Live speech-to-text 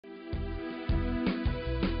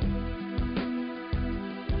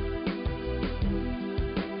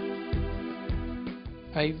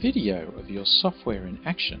A video of your software in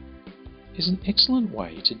action is an excellent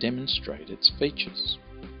way to demonstrate its features.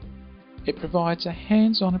 It provides a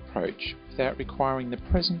hands-on approach without requiring the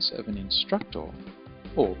presence of an instructor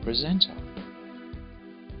or presenter.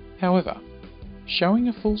 However, showing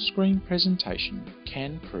a full-screen presentation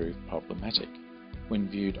can prove problematic when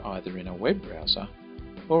viewed either in a web browser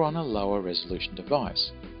or on a lower resolution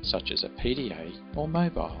device, such as a PDA or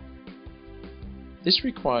mobile. This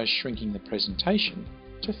requires shrinking the presentation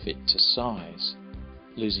to fit to size,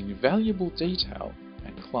 losing valuable detail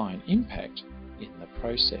and client impact in the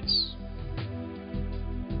process.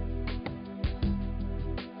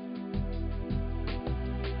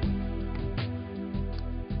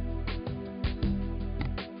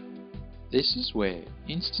 This is where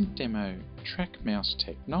Instant Demo TrakMouse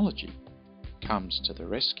technology comes to the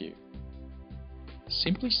rescue.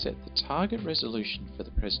 Simply set the target resolution for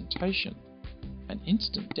the presentation, and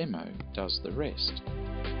Instant Demo does the rest.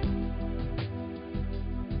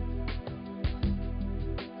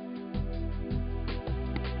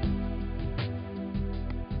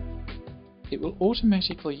 It will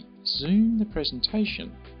automatically zoom the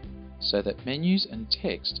presentation so that menus and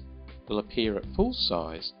text will appear at full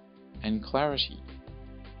size and clarity,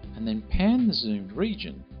 and then pan the zoomed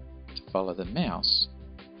region to follow the mouse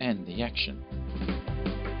and the action.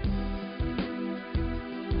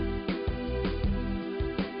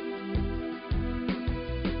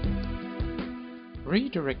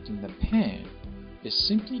 Redirecting the pan is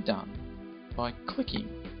simply done by clicking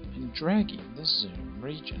and dragging the zoom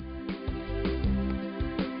region.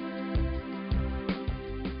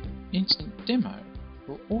 Instant Demo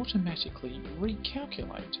will automatically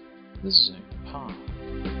recalculate the zoom path.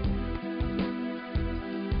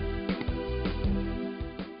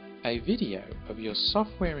 A video of your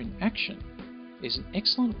software in action is an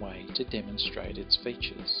excellent way to demonstrate its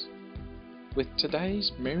features. With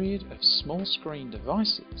today's myriad of small screen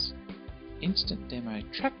devices, Instant Demo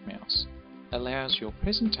TrakMouse allows your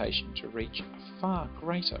presentation to reach a far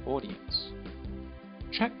greater audience.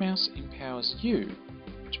 TrakMouse empowers you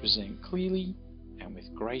to present clearly and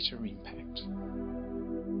with greater impact.